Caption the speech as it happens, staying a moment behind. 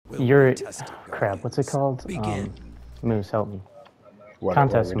you're crap. What's it called? Moose, help me.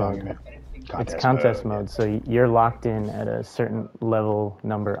 Contest mode. It's contest mode, so you're locked in at a certain level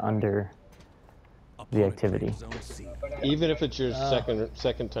number under the activity. Even if it's your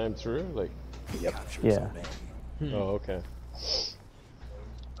second time through, like. Yep. Yeah. Oh, okay.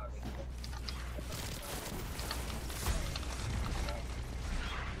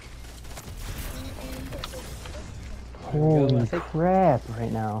 Holy crap!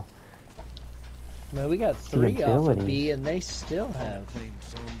 Right now. Man, we got 3 off of B, and they still have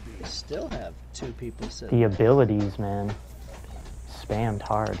 2 people sitting. The abilities, man, spammed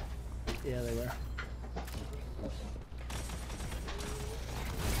hard. Yeah, they were.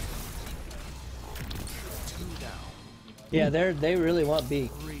 Yeah, they really want B.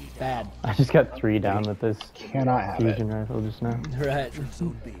 Bad. I just got 3 down with this fusion it. rifle just now. Right.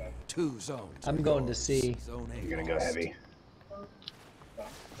 I'm going to C. You're gonna go heavy.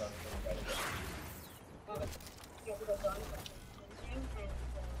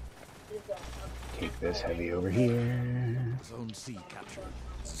 Take this heavy over here. Zone C captured.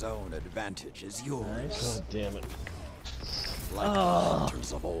 Zone advantage is yours. Nice. God damn it. Like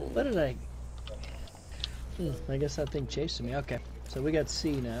hunters of old. What did I... I guess that thing chasing me. Okay. So we got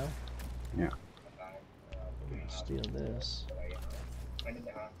C now. Yeah. Steal this.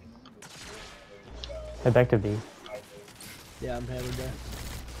 Head back to B. Yeah, I'm headed there.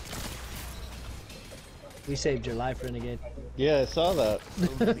 We saved your life, Renegade. Yeah, I saw that.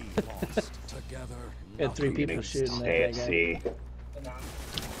 We had 3 people shooting that guy.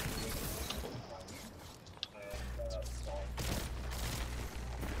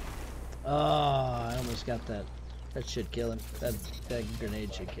 Oh, I almost got that. That should kill him. That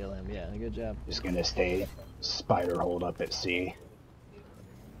grenade should kill him. Yeah, good job. Just gonna stay spider hold up at C.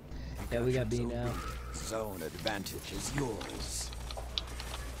 Yeah, we got B now. Zone advantage is yours.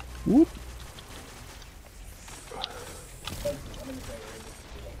 Whoop.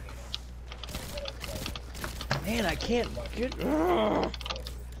 Man, I can't get.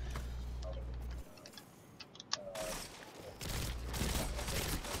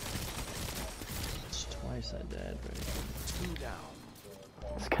 It's twice I died. Right? 2 down.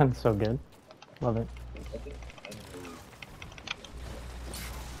 This gun's so good. Love it.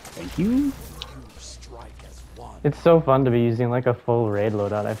 Thank you. It's so fun to be using like a full raid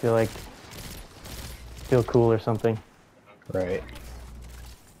loadout. I feel cool or something. Right.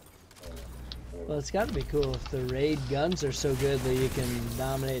 Well, it's got to be cool if the raid guns are so good that you can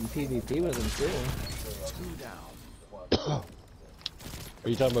dominate in PvP with them too. 2 down. Are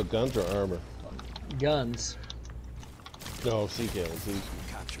you talking about guns or armor? Guns. No, CK.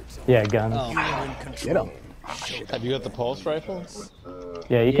 Yeah, guns. Oh. Get him. Have you got the pulse rifle?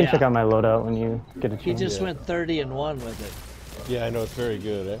 Yeah, you can check out my loadout when you get a chance. He just went 30 and 1 with it. Yeah, I know it's very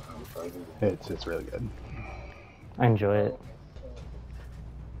good, eh? It's really good. I enjoy it.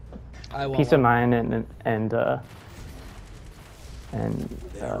 I want Peace of mind and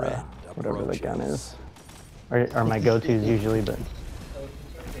whatever the gun is, are my go-tos usually, but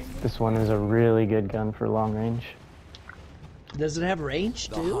this one is a really good gun for long range. Does it have range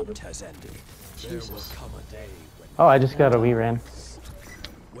too? The hunt has ended. Jesus. There will come a day Oh, I just got a wee ran.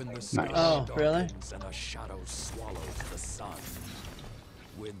 when the Nice. Oh, really? and a shadow swallows the sun.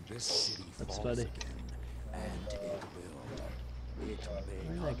 When this city That's falls funny. again, and it may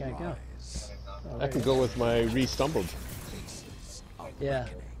Where'd that guy go? arise. Oh, I there can you go with my re-stumbled. Faces of Yeah.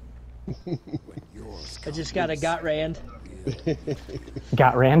 when yours I just got a got ran.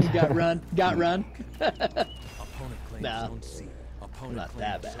 Got ran? Got run. Got run. opponent claims No. zone C. Opponent Not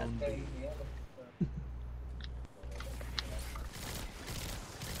that claims bad. zone B.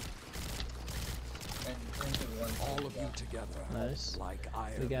 All of you together. Nice. Like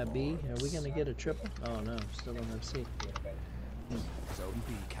iron. We got B. Are we gonna get a triple? Oh no, still don't have C. Zone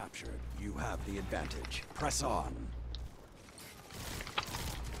B captured. You have the advantage. Press on.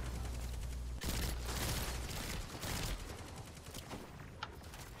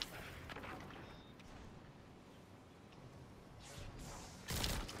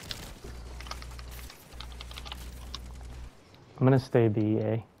 I'm gonna stay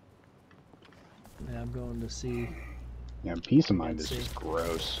BA. Yeah, I'm going to C. Yeah, peace of mind is just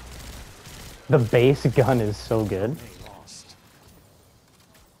gross. The base gun is so good. They lost.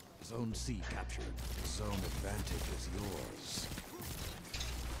 Zone C captured. Zone advantage is yours.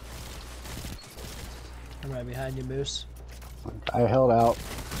 I'm right behind you, Moose. I held out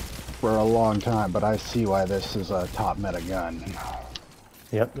for a long time, but I see why this is a top meta gun.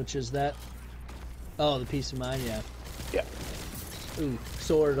 Yep. Which is that? Oh, the peace of mind, yeah. Yeah. Ooh,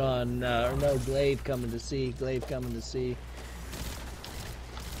 sword on, or no, glaive coming to C. Glaive coming to C.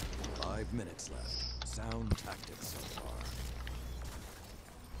 5 minutes left. Sound tactics so far.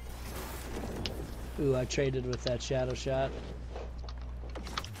 Ooh, I traded with that shadow shot.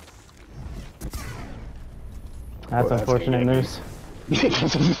 That's unfortunate, Moose.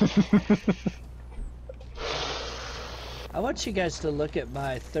 I want you guys to look at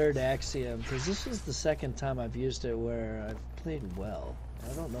my third axiom, because this is the second time I've used it where I've played well.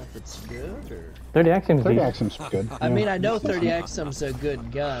 I don't know if it's good or... 30 Axiom's 30 Axiom's good. I mean, I know 30 Axiom's a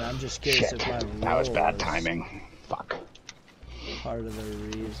good gun. I'm just curious Shit, if my roll that was bad timing. Fuck. part of the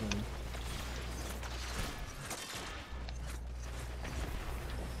reason.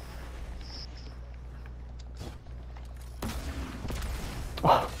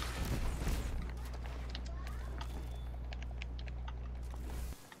 Oh.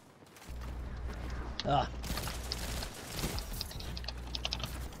 Ah.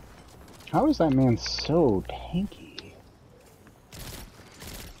 How is that man so tanky?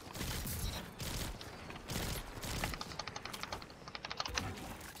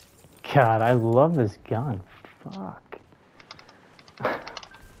 God, I love this gun. Fuck.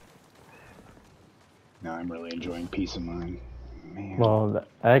 No, I'm really enjoying Peace of Mind. Man. Well,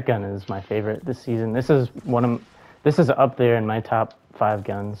 that gun is my favorite this season. This is up there in my top 5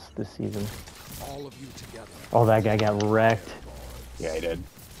 guns this season. All of you together. Oh, that guy got wrecked. Yeah, he did.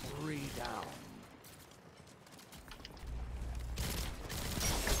 3 down.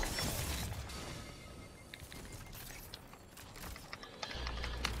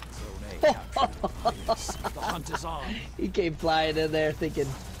 Zone A captured. The hunt is on. He came flying in there thinking,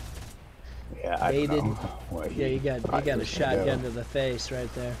 Yeah, I don't know what yeah, you got thought he a was gonna shotgun do. to the face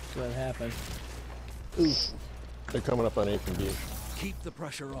right there. That's what happened. Ooh. They're coming up on A from B. Keep the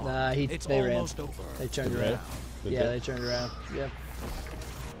pressure on. Nah, it's they ran. almost over. They turned They ran? around. Did Yeah, they? they turned around. Yep.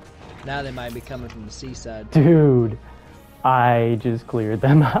 Now they might be coming from the seaside. Dude, I just cleared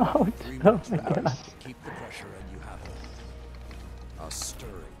them out. 3 Oh minutes my left. god. Keep the pressure and you have a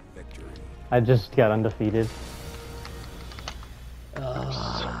stirring victory. I just got undefeated.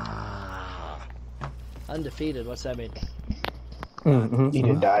 Undefeated, what's that mean? He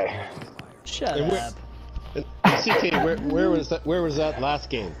did die. Shut And up. CK, where was that? Where was that last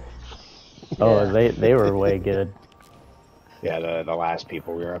game? Oh, Yeah. they were way good. Yeah, the last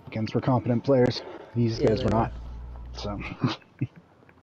people we were up against were competent players. These Yeah, guys they were were. not. So.